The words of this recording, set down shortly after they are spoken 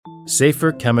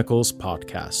Safer Chemicals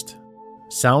Podcast.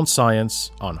 Sound science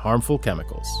on harmful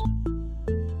chemicals.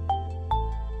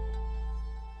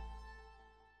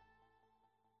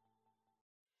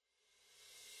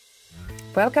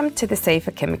 Welcome to the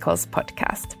Safer Chemicals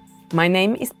Podcast. My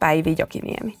name is Päivi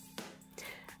Jokiniemi.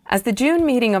 As the June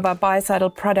meeting of our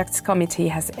Biocidal Products Committee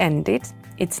has ended,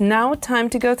 it's now time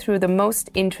to go through the most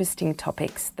interesting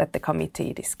topics that the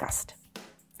committee discussed.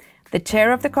 The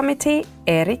chair of the committee,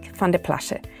 Erik van der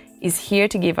Plasche, is here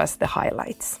to give us the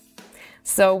highlights.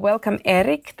 So welcome,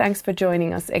 Erik. Thanks for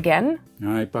joining us again.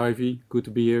 Hi, Päivi. Good to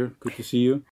be here. Good to see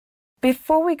you.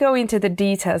 Before we go into the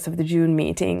details of the June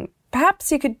meeting,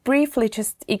 perhaps you could briefly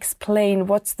just explain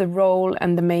what's the role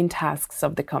and the main tasks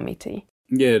of the committee.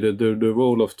 Yeah, the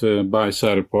role of the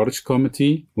Biocidal Products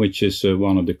Committee, which is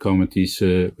one of the committees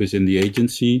within the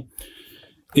agency,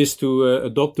 is to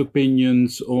adopt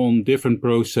opinions on different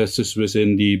processes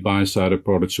within the biocidal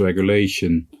products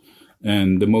regulation.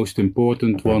 And the most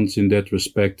important ones in that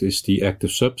respect is the active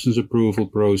substance approval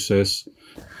process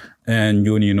and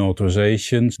union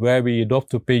authorizations, where we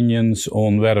adopt opinions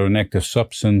on whether an active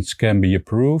substance can be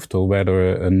approved or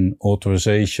whether an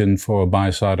authorization for a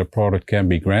biocidal product can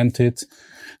be granted.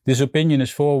 This opinion is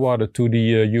forwarded to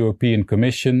the European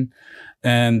Commission,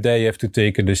 and they have to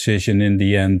take a decision in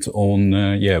the end on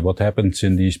what happens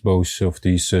in both of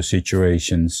these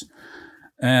situations.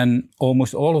 And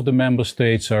almost all of the member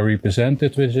states are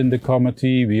represented within the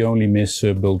committee. We only miss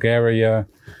Bulgaria.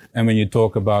 And when you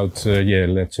talk about,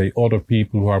 let's say other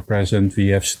people who are present, we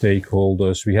have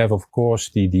stakeholders. We have, of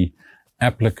course, the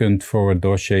applicant for a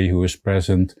dossier who is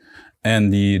present,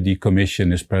 and the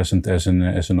commission is present as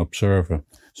an observer.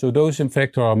 So those, in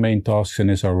fact, are our main tasks and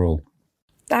is our role.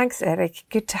 Thanks, Erik.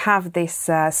 Good to have this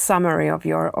summary of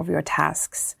your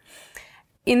tasks.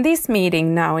 In this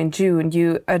meeting now in June,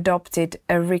 you adopted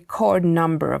a record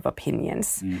number of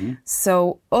opinions. Mm-hmm.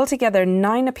 So altogether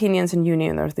 9 opinions on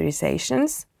union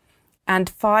authorizations and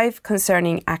 5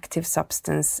 concerning active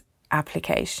substance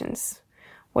applications.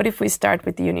 What if we start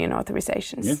with the union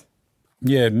authorizations?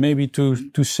 Yeah, maybe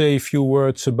to say a few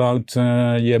words about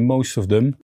most of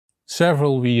them.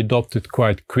 Several we adopted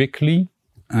quite quickly.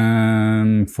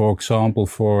 For example,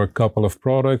 for a couple of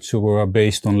products who are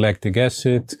based on lactic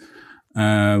acid.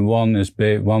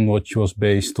 One which was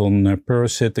based on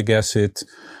peracetic acid,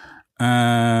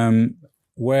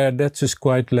 where that is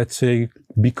quite, let's say,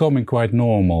 becoming quite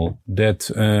normal. That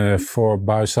for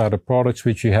biocidal products,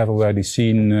 which you have already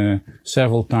seen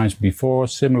several times before,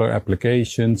 similar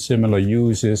applications, similar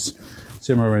uses,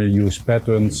 similar use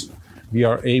patterns, we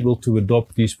are able to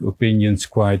adopt these opinions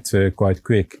quite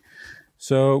quick.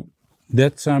 So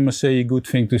that's, I must say, a good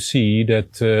thing to see,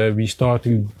 that we're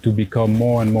starting to become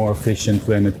more and more efficient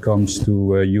when it comes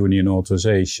to union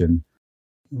authorization.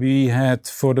 We had,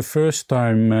 for the first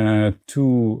time,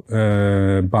 2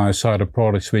 biocidal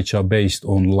products which are based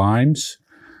on limes.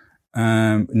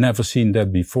 Never seen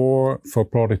that before. For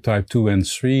product type 2 and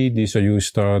 3, these are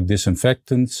used as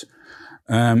disinfectants.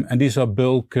 And these are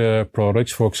bulk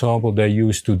products. For example, they're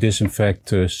used to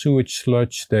disinfect sewage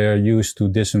sludge. They are used to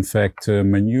disinfect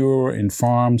manure in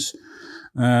farms.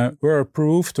 Were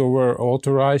approved or were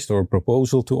authorized, or a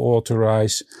proposal to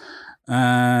authorize.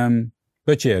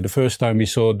 But the first time we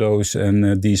saw those,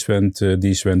 and these went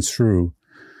through.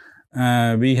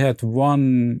 We had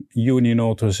 1 union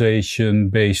authorization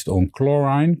based on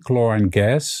chlorine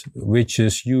gas, which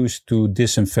is used to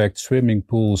disinfect swimming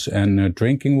pools and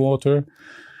drinking water.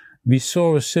 We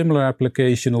saw a similar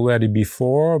application already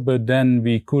before, but then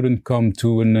we couldn't come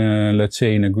to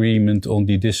an agreement on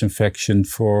the disinfection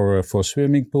for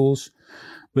swimming pools.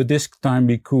 But this time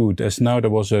we could, as now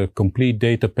there was a complete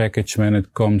data package when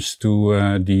it comes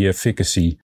to the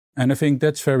efficacy. And I think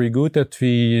that's very good that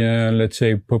we,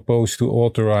 propose to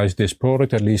authorize this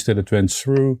product, at least that it went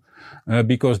through,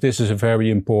 because this is a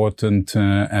very important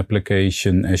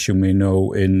application, as you may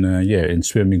know, in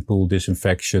swimming pool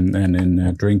disinfection and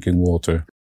in drinking water.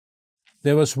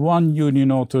 There was 1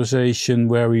 union authorization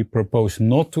where we proposed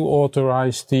not to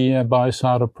authorize the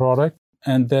biocidal product,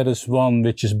 and that is one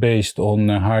which is based on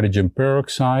hydrogen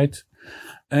peroxide.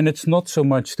 And it's not so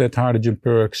much that hydrogen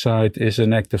peroxide is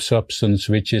an active substance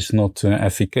which is not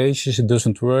efficacious. It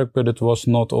doesn't work, but it was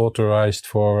not authorized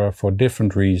for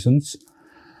different reasons.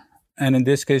 And in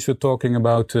this case, we're talking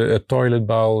about a toilet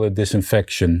bowl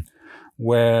disinfection,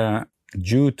 where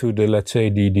due to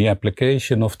the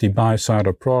application of the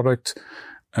biocidal product,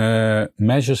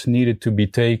 measures needed to be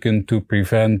taken to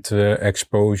prevent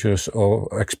exposure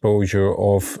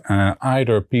of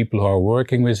either people who are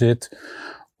working with it,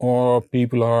 or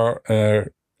people are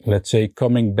let's say,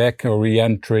 coming back or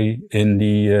re-entry in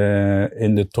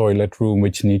the toilet room,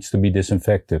 which needs to be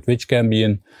disinfected, which can be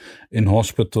in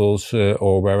hospitals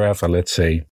or wherever, let's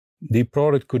say. The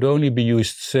product could only be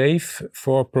used safe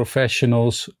for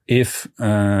professionals if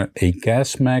a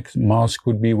gas mask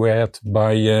would be worn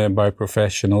by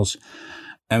professionals.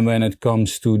 And when it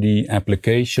comes to the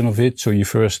application of it, so you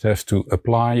first have to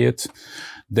apply it,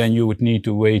 then you would need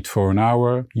to wait for an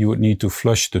hour, you would need to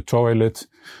flush the toilet,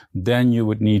 then you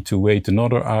would need to wait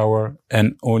another hour,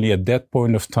 and only at that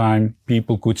point of time,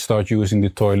 people could start using the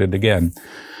toilet again.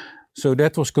 So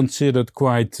that was considered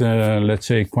quite, let's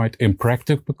say, quite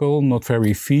impractical, not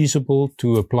very feasible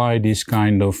to apply these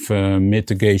kind of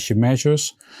mitigation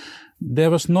measures. There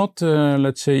was not,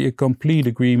 let's say, a complete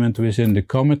agreement within the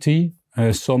committee.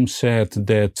 Some said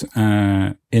that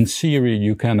in theory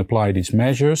you can apply these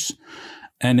measures,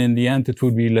 and in the end it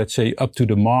would be, let's say, up to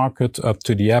the market, up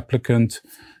to the applicant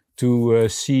to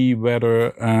see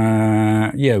whether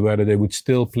they would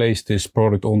still place this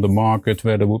product on the market,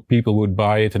 whether people would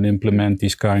buy it and implement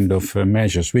these kind of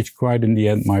measures, which quite in the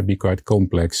end might be quite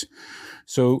complex.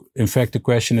 So, in fact, the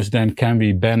question is then, can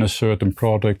we ban a certain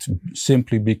product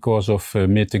simply because of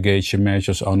mitigation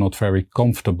measures are not very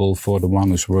comfortable for the one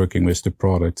who's working with the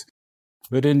product?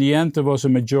 But in the end, there was a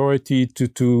majority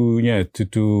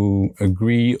to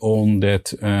agree on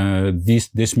that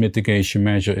this mitigation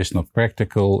measure is not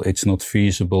practical, it's not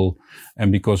feasible,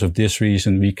 and because of this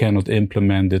reason, we cannot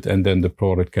implement it, and then the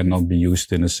product cannot be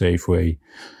used in a safe way.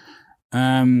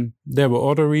 There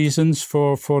were other reasons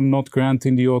for not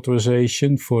granting the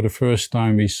authorization. For the first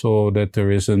time, we saw that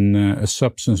there is a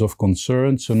substance of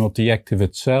concern, so not the active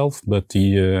itself, but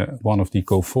the one of the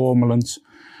coformulants,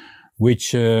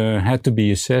 which had to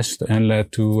be assessed and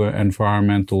led to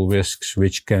environmental risks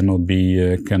which cannot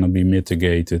be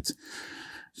mitigated.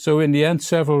 So in the end,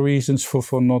 several reasons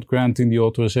for not granting the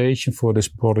authorization for this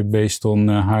product based on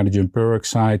hydrogen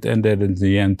peroxide, and that in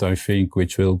the end, I think,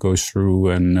 which will go through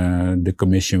and the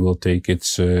Commission will take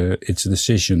its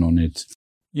decision on it.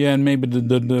 Yeah, and maybe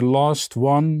the last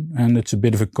one, and it's a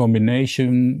bit of a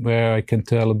combination where I can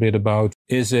tell a bit about,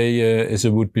 is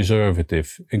a wood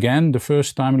preservative. Again, the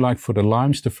first time, like for the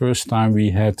limes, the first time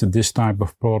we had this type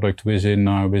of product within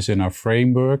our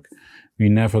framework, we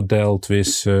never dealt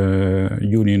with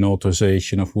union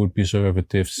authorization of wood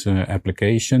preservatives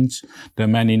applications. There are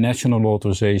many national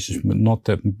authorizations, but not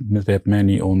that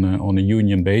many on a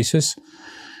union basis.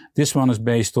 This one is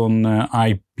based on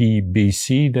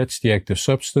IPBC, that's the active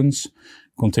substance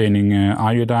containing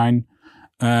iodine.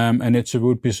 And it's a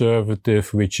wood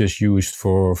preservative which is used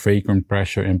for vacuum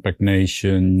pressure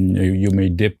impregnation. You may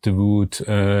dip the wood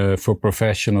for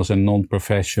professionals and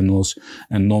non-professionals.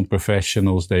 And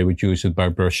non-professionals, they would use it by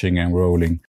brushing and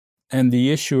rolling. And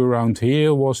the issue around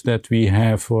here was that we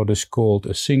have what is called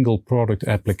a single product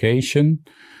application.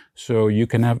 So you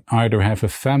can either have a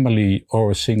family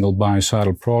or a single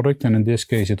biocidal product. And in this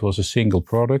case, it was a single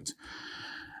product.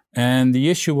 And the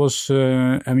issue was,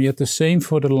 and we had the same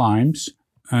for the limes,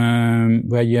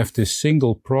 where you have this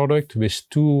single product with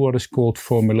two what is called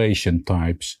formulation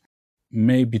types.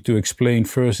 Maybe to explain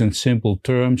first in simple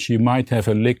terms, you might have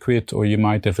a liquid or you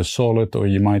might have a solid or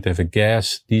you might have a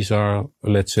gas. These are,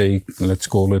 let's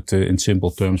call it in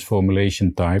simple terms,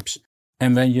 formulation types.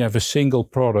 And when you have a single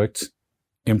product,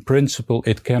 in principle,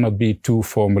 it cannot be two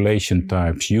formulation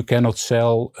types. You cannot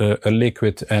sell a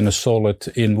liquid and a solid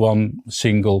in one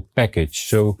single package.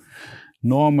 So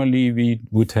normally we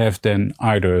would have then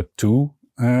either two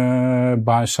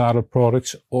biocidal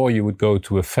products, or you would go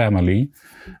to a family,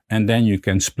 and then you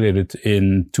can split it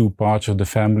in two parts of the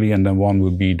family, and then one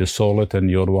would be the solid and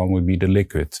the other one would be the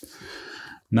liquid.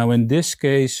 Now, in this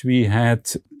case, we had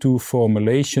two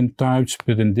formulation types,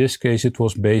 but in this case, it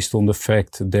was based on the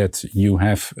fact that you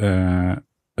have a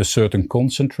certain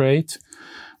concentrate,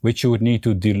 which you would need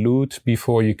to dilute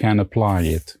before you can apply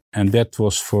it. And that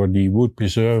was for the wood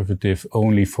preservative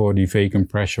only for the vacuum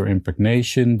pressure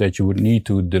impregnation, that you would need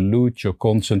to dilute your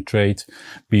concentrate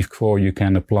before you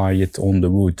can apply it on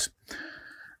the wood.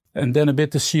 And then a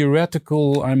bit the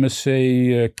theoretical, I must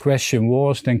say, question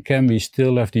was, then can we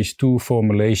still have these two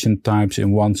formulation types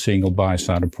in one single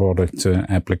biocidal product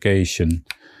application?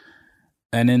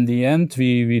 And in the end,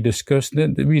 we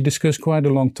discussed quite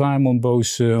a long time on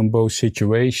both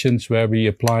situations, where we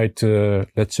applied,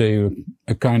 let's say,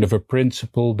 a kind of a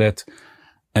principle that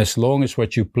as long as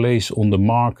what you place on the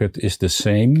market is the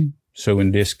same, so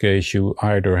in this case you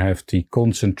either have the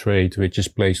concentrate which is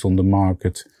placed on the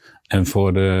market, and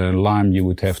for the lime you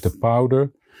would have the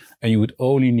powder, and you would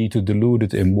only need to dilute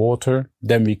it in water,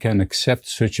 then we can accept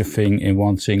such a thing in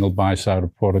one single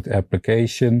biocidal product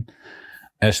application.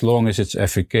 as long as it's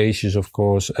efficacious, of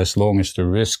course, as long as the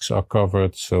risks are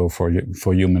covered, so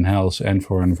for human health and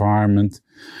for environment,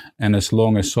 and as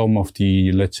long as some of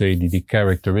the, let's say, the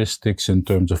characteristics in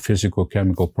terms of physical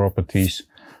chemical properties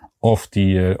of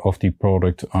the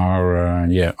product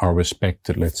are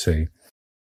respected, let's say.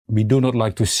 We do not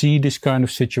like to see this kind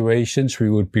of situations. We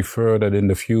would prefer that in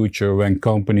the future, when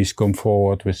companies come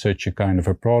forward with such a kind of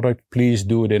a product, please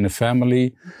do it in a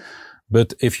family.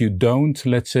 But if you don't,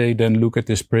 let's say, then look at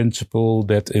this principle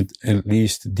that at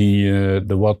least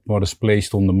what is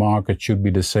placed on the market should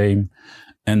be the same.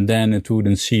 And then it would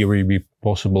in theory be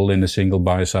possible in a single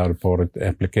biocidal product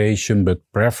application. But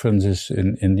preference is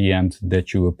in the end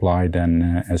that you apply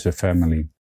then as a family.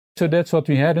 So that's what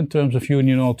we had in terms of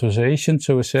union authorization.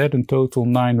 So I said in total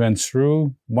 9 went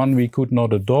through. 1 we could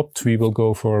not adopt. We will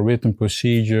go for a written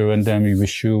procedure and then we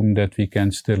assume that we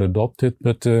can still adopt it.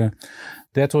 But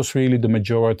that was really the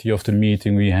majority of the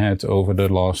meeting we had over the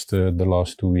last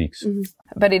 2 weeks. Mm-hmm.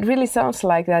 But it really sounds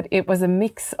like that it was a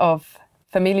mix of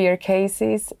familiar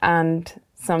cases and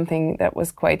something that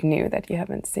was quite new that you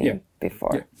haven't seen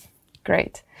before. Yeah.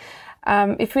 Great.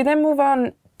 If we then move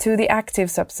on to the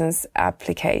active substance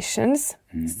applications.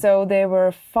 Mm. So there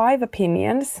were 5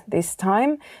 opinions this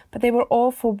time, but they were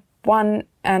all for one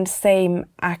and same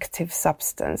active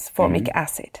substance, formic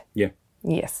acid. Yeah.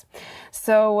 Yes.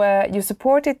 So you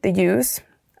supported the use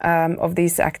of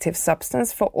this active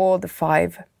substance for all the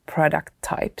 5 product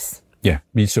types. Yeah,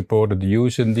 we supported the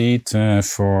use indeed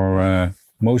for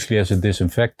mostly as a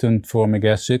disinfectant, formic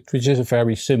acid, which is a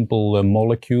very simple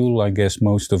molecule. I guess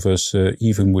most of us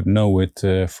even would know it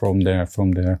from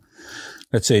their,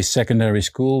 let's say, secondary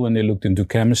school when they looked into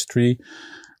chemistry.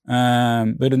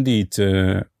 But indeed,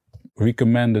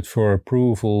 recommended for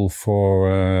approval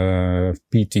for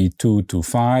PT 2 to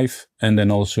 5, and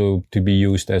then also to be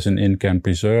used as an in-chem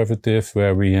preservative,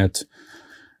 where we had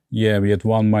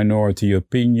 1 minority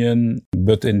opinion,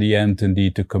 but in the end,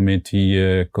 indeed, the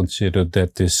committee considered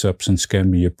that this substance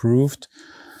can be approved.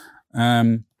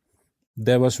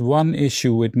 There was one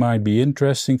issue which might be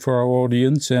interesting for our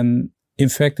audience, and in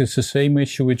fact, it's the same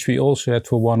issue which we also had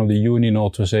for one of the union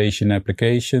authorization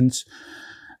applications,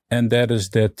 and that is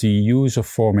that the use of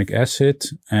formic acid,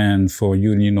 and for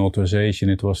union authorization,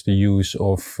 it was the use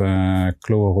of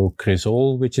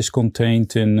chlorocresol, which is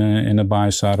contained in a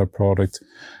biocidal product,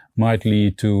 might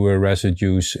lead to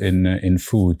residues in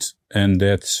food, and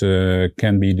that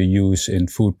can be the use in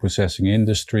food processing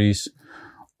industries,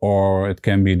 or it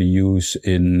can be the use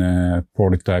in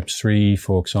product type 3,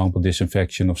 for example,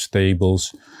 disinfection of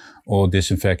stables or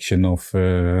disinfection of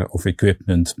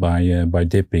equipment by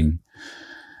dipping.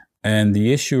 And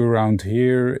the issue around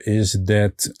here is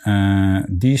that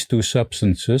these 2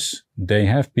 substances, they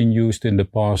have been used in the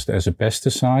past as a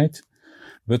pesticide,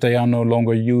 but they are no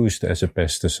longer used as a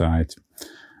pesticide.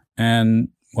 And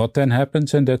what then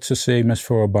happens, and that's the same as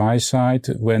for a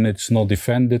biocide, when it's not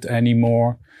defended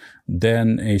anymore,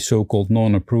 then a so-called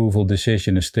non-approval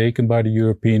decision is taken by the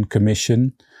European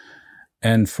Commission.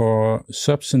 And for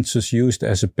substances used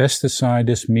as a pesticide,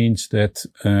 this means that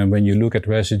when you look at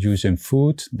residues in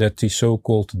food, that the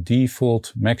so-called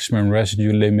default maximum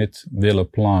residue limit will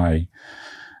apply.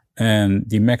 And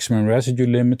the maximum residue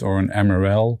limit, or an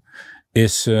MRL,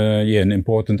 is an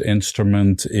important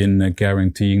instrument in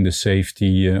guaranteeing the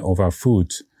safety of our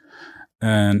food.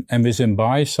 And within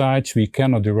biocides, we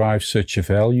cannot derive such a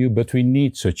value, but we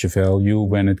need such a value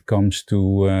when it comes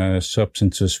to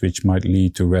substances which might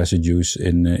lead to residues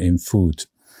in food.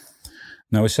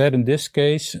 Now, I said in this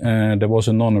case, there was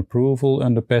a non-approval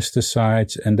under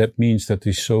pesticides, and that means that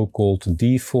the so-called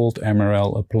default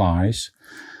MRL applies.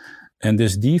 And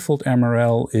this default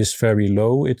MRL is very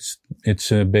low. It's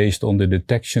based on the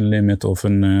detection limit of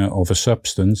a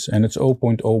substance, and it's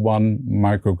 0.01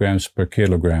 micrograms per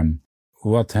kilogram.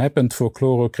 What happened for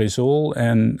chlorocresol,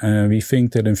 and we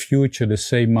think that in future the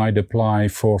same might apply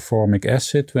for formic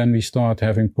acid when we start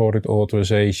having product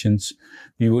authorizations.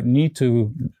 We would need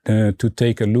to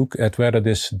take a look at whether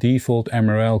this default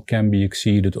MRL can be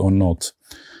exceeded or not.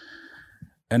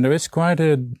 And there is quite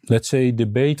a, let's say,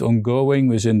 debate ongoing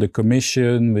within the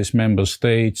Commission, with member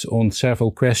states on several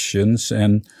questions.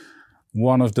 And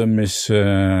one of them is,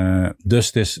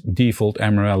 does this default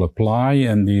MRL apply?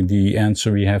 And the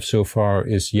answer we have so far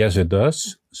is yes, it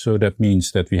does. So that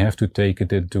means that we have to take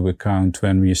it into account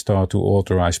when we start to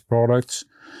authorize products.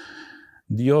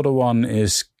 The other one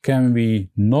is, can we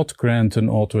not grant an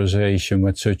authorization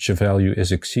when such a value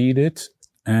is exceeded?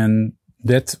 And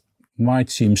that might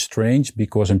seem strange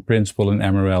because in principle an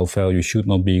MRL value should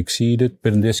not be exceeded.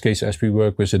 But in this case, as we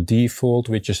work with a default,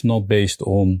 which is not based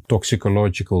on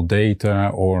toxicological data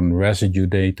or on residue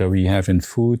data we have in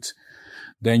food,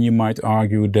 then you might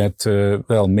argue that,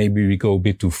 maybe we go a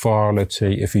bit too far, let's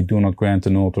say, if we do not grant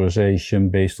an authorization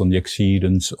based on the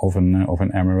exceedance of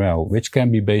an MRL, which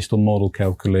can be based on model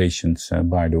calculations,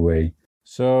 by the way.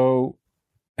 So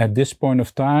at this point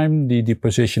of time, the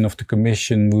position of the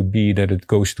Commission would be that it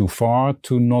goes too far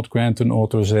to not grant an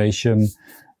authorization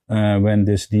when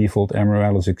this default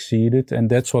MRL is exceeded. And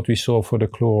that's what we saw for the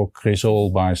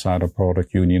chlorocresol biocidal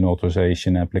product union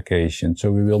authorization application.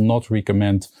 So we will not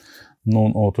recommend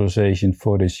non-authorization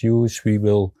for this use. We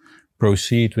will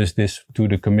proceed with this to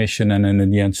the Commission, and then in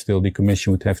the end still the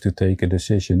Commission would have to take a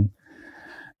decision.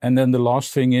 And then the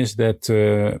last thing is that,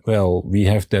 we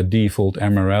have that default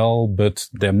MRL, but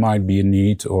there might be a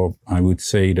need, or I would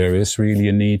say there is really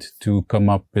a need to come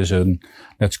up with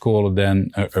let's call it then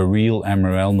a real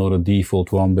MRL, not a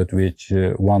default one, but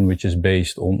one which is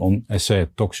based on, as I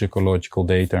said, toxicological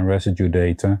data and residue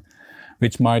data,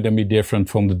 which might then be different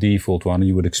from the default one.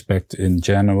 You would expect in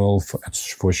general,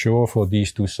 for sure, for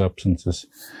these two substances,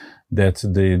 that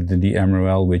the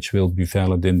MRL, which will be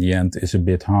valid in the end, is a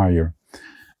bit higher.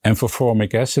 And for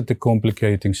formic acid, the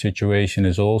complicating situation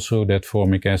is also that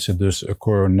formic acid does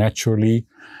occur naturally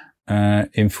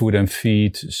in food and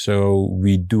feed. So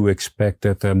we do expect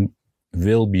that there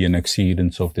will be an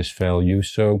exceedance of this value.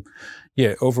 So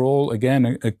yeah, overall,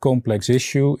 again, a complex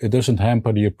issue. It doesn't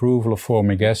hamper the approval of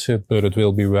formic acid, but it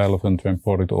will be relevant when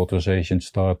product authorizations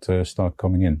start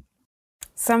coming in.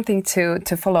 Something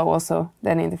to follow also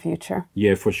then in the future.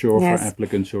 Yeah, for sure, yes. For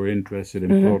applicants who are interested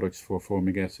in products for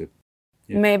formic acid.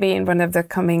 Yeah. Maybe in one of the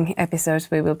coming episodes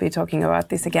we will be talking about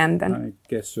this again then. I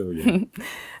guess so, yeah.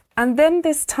 And then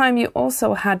this time you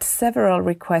also had several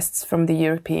requests from the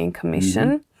European Commission.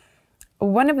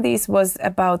 Mm-hmm. One of these was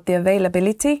about the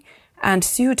availability and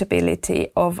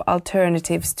suitability of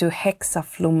alternatives to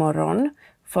hexaflumoron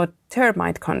for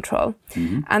termite control.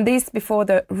 Mm-hmm. And this before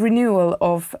the renewal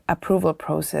of approval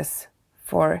process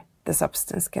for the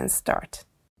substance can start.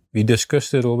 We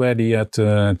discussed it already at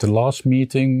the last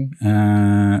meeting,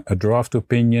 a draft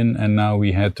opinion, and now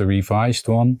we had the revised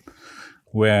one,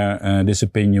 where this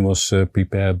opinion was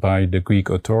prepared by the Greek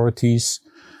authorities.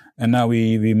 And now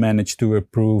we managed to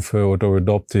approve or to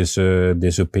adopt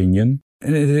this opinion.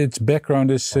 And its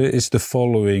background is the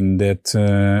following, that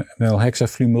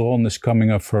hexaflumoron is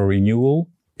coming up for renewal.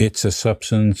 It's a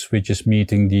substance which is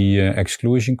meeting the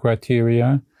exclusion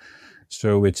criteria.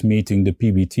 So it's meeting the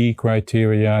PBT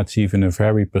criteria. It's even a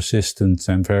very persistent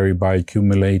and very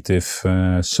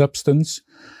bioaccumulative substance.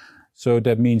 So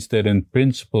that means that in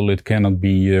principle it cannot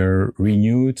be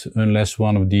renewed unless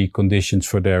one of the conditions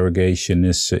for derogation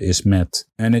is met.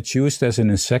 And it's used as an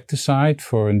insecticide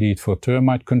for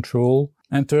termite control.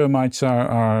 And termites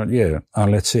are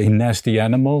let's say nasty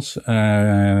animals.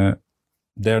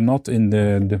 They're not in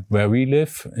the where we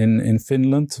live in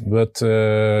Finland, but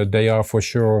they are for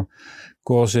sure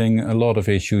causing a lot of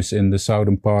issues in the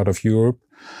southern part of Europe,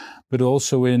 but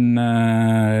also in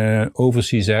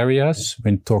overseas areas,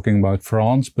 when talking about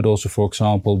France, but also, for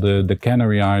example, the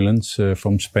Canary Islands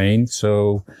from Spain.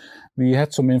 So we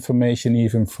had some information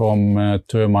even from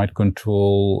termite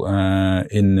control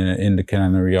in the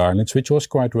Canary Islands, which was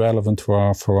quite relevant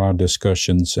for our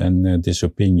discussions and this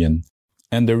opinion.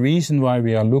 And the reason why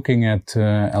we are looking at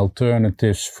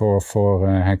alternatives for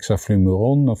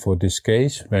hexaflumoron, for this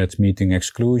case, where it's meeting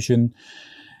exclusion,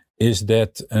 is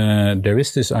that there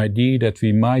is this idea that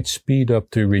we might speed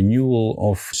up the renewal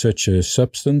of such a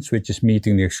substance, which is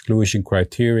meeting the exclusion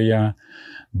criteria,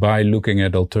 by looking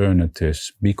at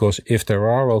alternatives. Because if there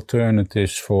are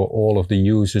alternatives for all of the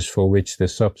uses for which the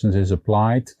substance is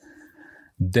applied,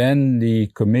 then the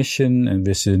Commission, and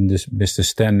this is the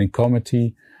Standing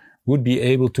Committee, would be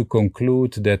able to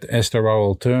conclude that as there are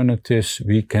alternatives,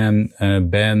 we can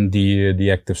ban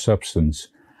the active substance.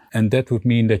 And that would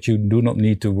mean that you do not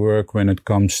need to work when it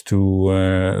comes to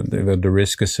the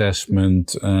risk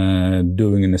assessment,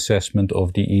 doing an assessment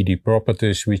of the ED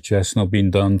properties, which has not been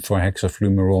done for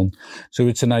hexaflumoron. So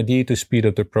it's an idea to speed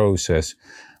up the process,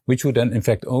 which would then in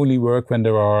fact only work when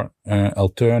there are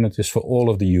alternatives for all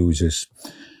of the uses.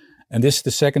 And this is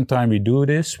the second time we do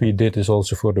this. We did this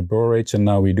also for the borates, and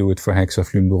now we do it for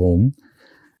hexaflumoron.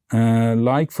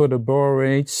 Like for the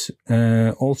borates,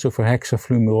 also for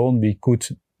hexaflumoron, we could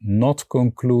not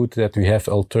conclude that we have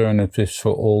alternatives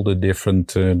for all the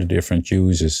different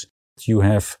uses. You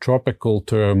have tropical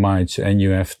termites and you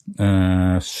have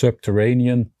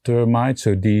subterranean termites.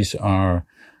 So these are,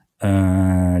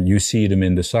 you see them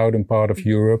in the southern part of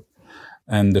Europe.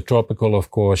 And the tropical, of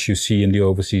course, you see in the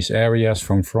overseas areas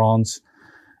from France.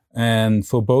 And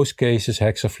for both cases,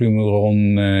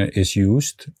 hexafluoron is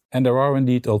used. And there are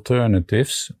indeed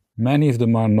alternatives. Many of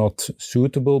them are not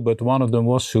suitable, but one of them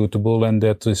was suitable, and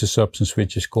that is a substance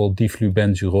which is called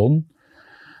diflubenzuron.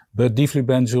 But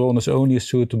diflubenzuron is only a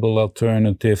suitable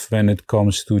alternative when it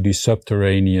comes to the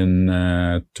subterranean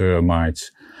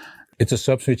termites. It's a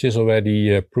substance which is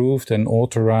already approved and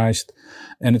authorized,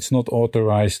 and it's not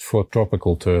authorized for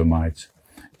tropical termites.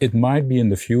 It might be in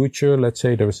the future. Let's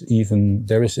say there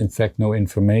is in fact no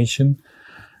information.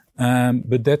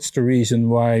 But that's the reason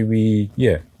why we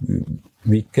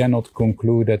cannot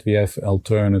conclude that we have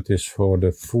alternatives for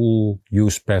the full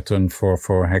use pattern for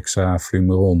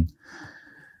hexafluoron.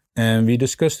 And we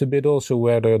discussed a bit also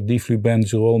whether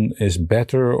diflubenzuron is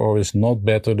better or is not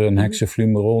better than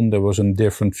hexafluoron. There was some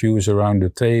different views around the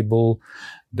table.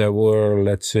 There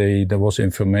was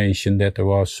information that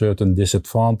there are certain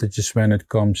disadvantages when it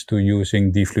comes to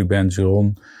using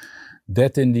diflubenzuron.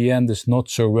 That in the end is not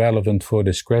so relevant for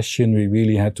this question. We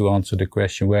really had to answer the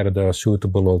question whether there are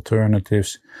suitable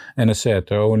alternatives. And as I said,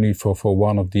 there are only for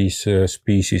one of these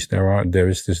species there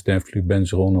is this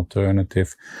diflubenzuron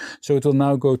alternative. So it will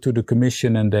now go to the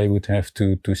Commission, and they would have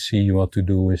to see what to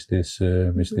do with this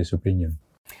opinion.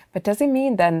 But does it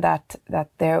mean then that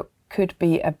there could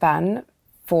be a ban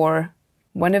for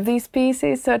one of these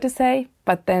species, so to say,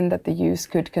 but then that the use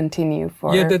could continue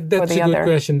for the other? That's a good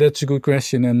question. That's a good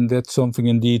question, and that's something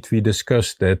indeed we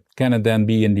discussed. That can it then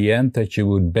be in the end that you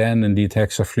would ban indeed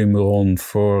hexafluoron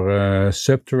for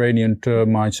subterranean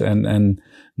termites and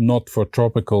not for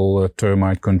tropical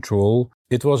termite control?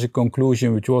 It was a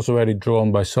conclusion which was already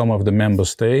drawn by some of the member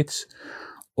states.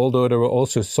 Although there were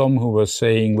also some who were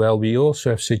saying, well, we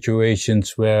also have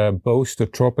situations where both the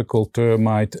tropical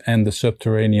termite and the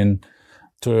subterranean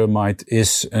termite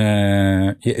is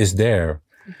there.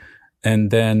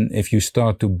 And then if you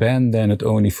start to ban then it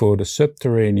only for the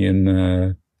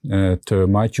subterranean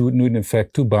termite, you would need in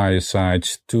fact two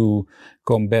biocides to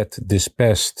combat this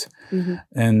pest. Mm-hmm.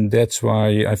 And that's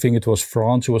why I think it was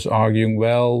France who was arguing,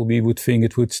 well, we would think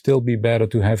it would still be better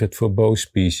to have it for both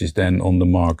species than on the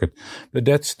market. But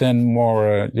that's then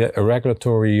more a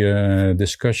regulatory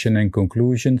discussion and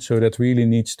conclusion. So that really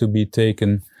needs to be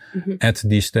taken at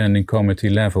the standing committee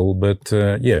level. But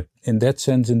in that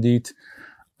sense, indeed,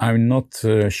 I'm not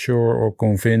sure or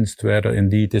convinced whether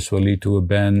indeed this will lead to a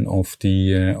ban of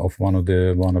one of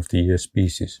the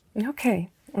species. Okay,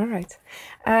 all right.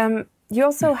 You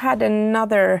also had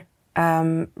another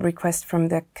request from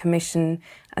the Commission,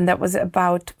 and that was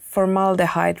about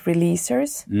formaldehyde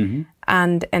releasers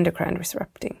and endocrine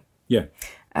disrupting. Yeah.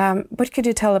 What could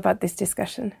you tell about this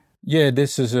discussion? Yeah,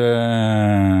 this is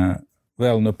an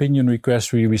opinion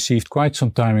request we received quite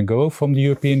some time ago from the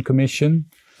European Commission.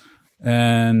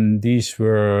 And these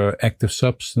were active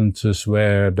substances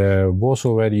where there was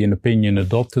already an opinion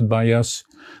adopted by us,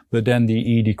 but then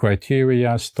the ED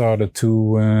criteria started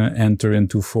to enter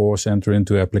into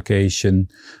application,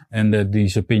 and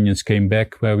these opinions came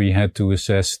back where we had to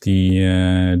assess the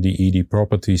ED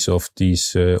properties of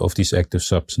these active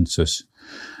substances.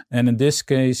 And in this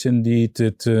case, indeed,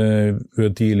 we're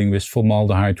dealing with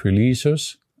formaldehyde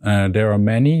releasers. There are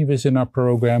many within our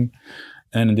program.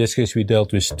 And in this case, we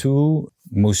dealt with two.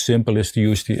 Most simple is to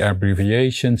use the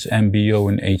abbreviations MBO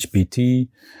and HPT.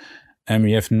 And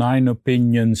we have 9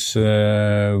 opinions,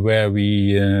 where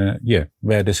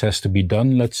this has to be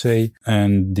done, let's say.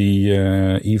 And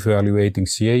the, evaluating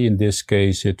CA, in this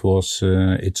case,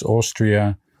 it's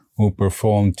Austria who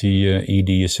performed the, ED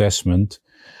assessment.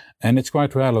 And it's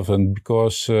quite relevant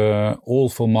because all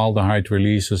formaldehyde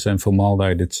releases and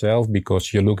formaldehyde itself,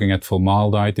 because you're looking at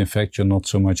formaldehyde, in fact, you're not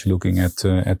so much looking at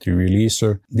the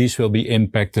releaser. These will be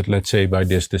impacted, let's say, by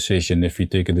this decision. If you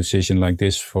take a decision like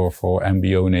this for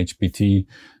MBO and HPT,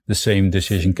 the same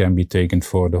decision can be taken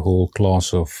for the whole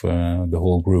class of the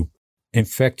whole group. In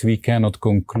fact, we cannot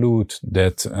conclude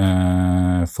that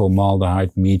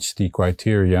formaldehyde meets the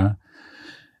criteria,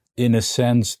 in a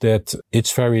sense that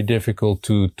it's very difficult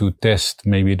to test.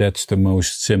 Maybe that's the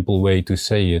most simple way to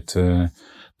say it.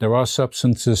 There are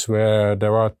substances where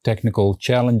there are technical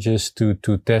challenges to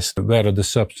test whether the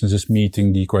substance is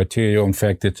meeting the criteria. In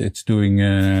fact, it's doing,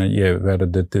 whether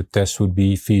the test would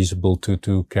be feasible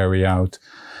to carry out.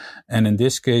 And in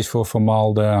this case, for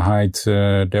formaldehyde,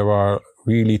 there are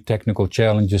really technical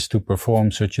challenges to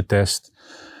perform such a test.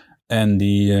 And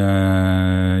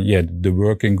the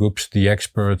working groups, the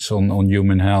experts on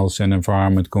human health and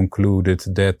environment concluded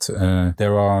that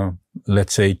there are,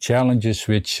 let's say, challenges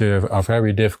which are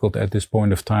very difficult at this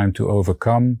point of time to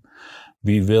overcome.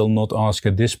 We will not ask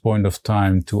at this point of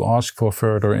time to ask for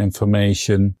further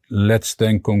information. Let's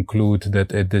then conclude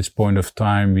that at this point of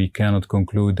time, we cannot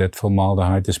conclude that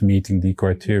formaldehyde is meeting the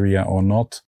criteria or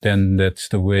not. Then that's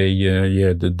the way,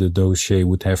 the dossier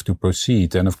would have to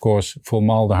proceed. And of course,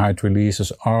 formaldehyde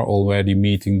releases are already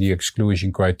meeting the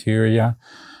exclusion criteria.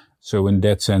 So in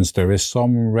that sense, there is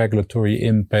some regulatory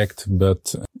impact,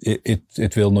 but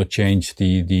it will not change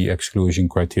the exclusion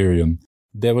criterion.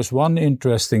 There was one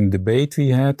interesting debate we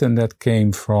had, and that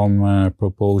came from a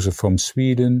proposer from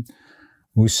Sweden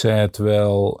who said,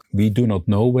 well, we do not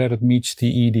know where it meets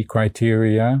the ED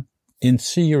criteria. In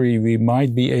theory, we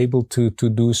might be able to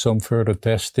do some further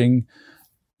testing,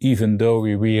 even though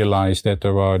we realize that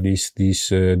there are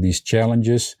these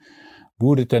challenges.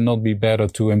 Would it then not be better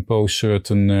to impose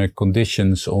certain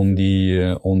conditions on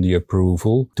the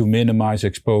approval to minimize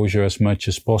exposure as much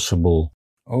as possible?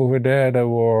 Over there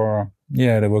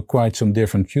were quite some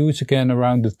different views again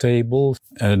around the table.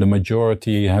 The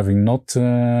majority having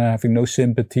no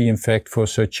sympathy, in fact, for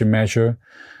such a measure.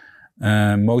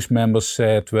 Most members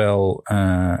said, well,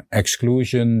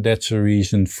 exclusion, that's a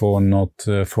reason for not,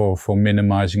 for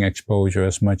minimizing exposure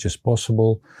as much as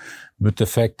possible. But the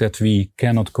fact that we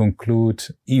cannot conclude,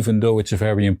 even though it's a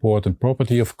very important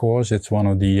property, of course, it's one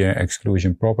of the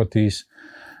exclusion properties,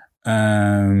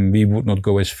 we would not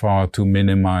go as far to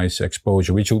minimize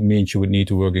exposure, which would mean you would need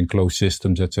to work in closed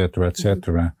systems, etc.,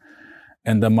 etc.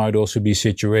 And there might also be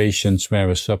situations where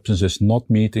a substance is not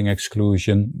meeting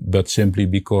exclusion, but simply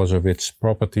because of its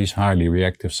properties, highly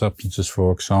reactive substances,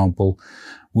 for example,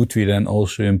 would we then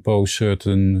also impose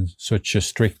such a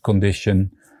strict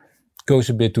condition? Goes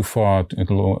a bit too far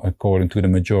according to the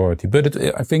majority. But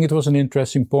I think it was an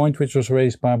interesting point which was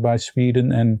raised by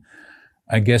Sweden, and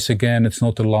I guess again it's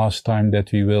not the last time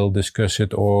that we will discuss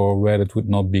it, or where it would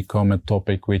not become a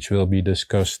topic which will be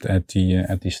discussed at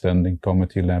the standing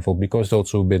committee level, because it's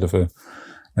also a bit of a,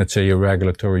 let's say, a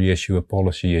regulatory issue, a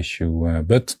policy issue.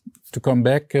 But to come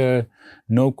back,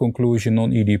 no conclusion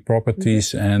on ED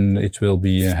properties, and it will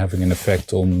be having an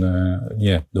effect on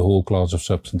the whole class of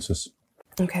substances.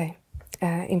 Okay.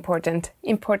 Important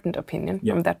opinion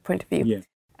from that point of view. Yeah.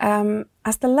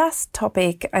 As the last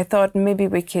topic, I thought maybe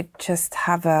we could just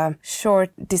have a short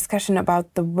discussion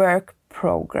about the work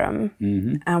program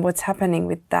and what's happening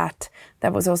with that.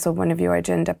 That was also one of your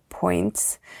agenda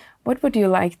points. What would you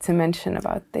like to mention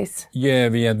about this? Yeah,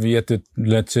 we had the,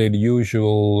 let's say, the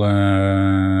usual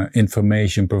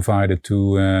information provided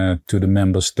to the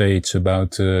member states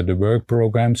about the work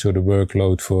program, so the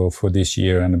workload for this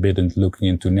year and a bit looking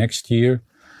into next year,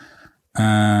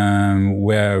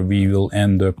 where we will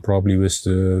end up probably with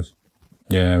a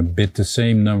bit the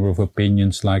same number of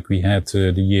opinions like we had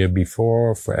the year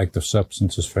before. For active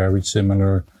substances, very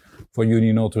similar. For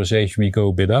union authorization, we go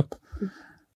a bit up.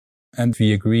 And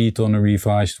we agreed on a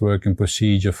revised working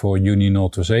procedure for union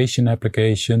authorization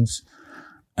applications.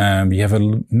 We have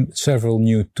several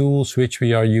new tools which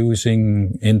we are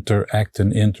using, interact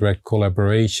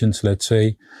collaborations, let's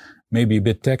say. Maybe a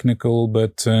bit technical,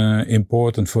 but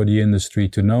important for the industry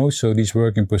to know. So these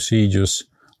working procedures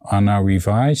are now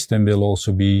revised and will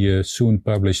also be soon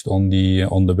published on the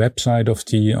website of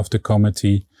the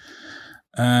committee.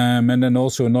 And then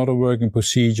also another working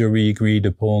procedure we agreed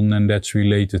upon, and that's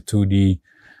related to the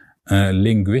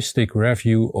linguistic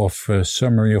review of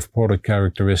summary of product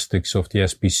characteristics of the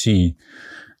SPC.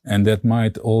 And that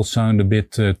might all sound a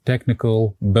bit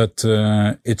technical, but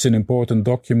it's an important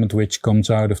document which comes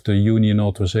out of the union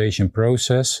authorization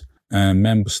process.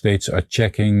 Member states are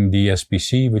checking the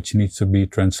SPC, which needs to be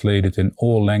translated in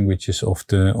all languages of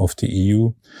the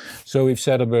EU. So we've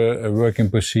set up a working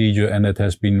procedure, and it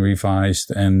has been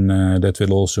revised, and that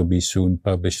will also be soon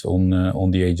published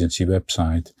on the agency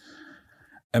website.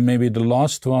 And maybe the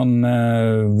last one,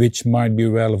 which might be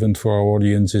relevant for our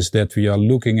audience, is that we are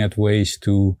looking at ways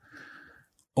in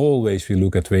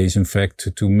fact,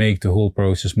 to make the whole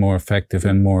process more effective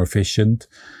and more efficient.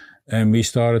 And we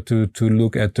started to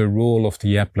look at the role of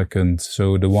the applicant,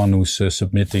 so the one who's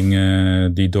submitting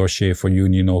the dossier for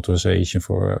union authorization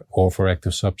or for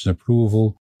active substance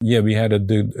approval. Yeah, we had a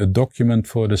document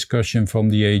for discussion from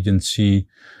the agency,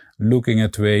 looking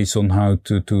at ways on how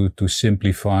to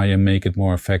simplify and make it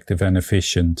more effective and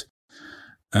efficient.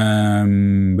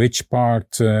 Which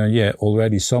part,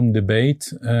 already some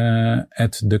debate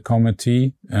at the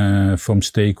committee from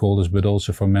stakeholders, but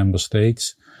also from member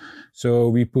states. So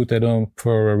we put that up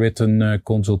for a written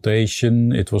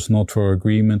consultation. It was not for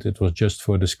agreement, it was just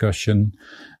for discussion.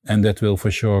 And that will for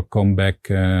sure come back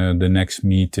the next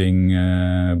meeting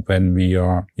when we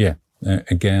are,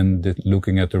 again,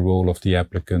 looking at the role of the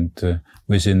applicant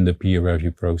within the peer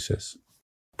review process.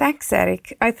 Thanks,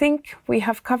 Erik. I think we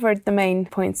have covered the main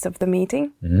points of the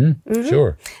meeting.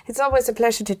 Sure. It's always a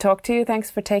pleasure to talk to you.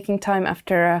 Thanks for taking time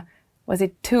after, was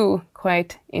it 2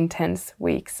 quite intense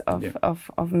weeks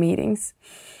of meetings.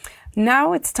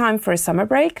 Now it's time for a summer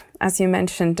break, as you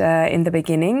mentioned in the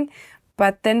beginning.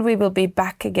 But then we will be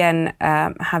back again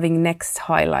having next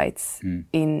highlights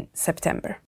in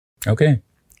September. Okay.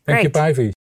 Thank you,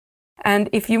 Päivi. And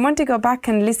if you want to go back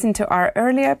and listen to our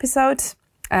earlier episodes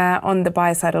on the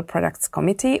Biocidal Products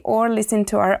Committee or listen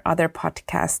to our other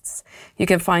podcasts, you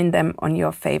can find them on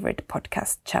your favorite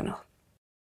podcast channel.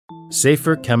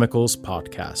 Safer Chemicals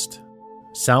Podcast.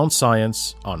 Sound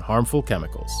science on harmful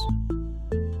chemicals.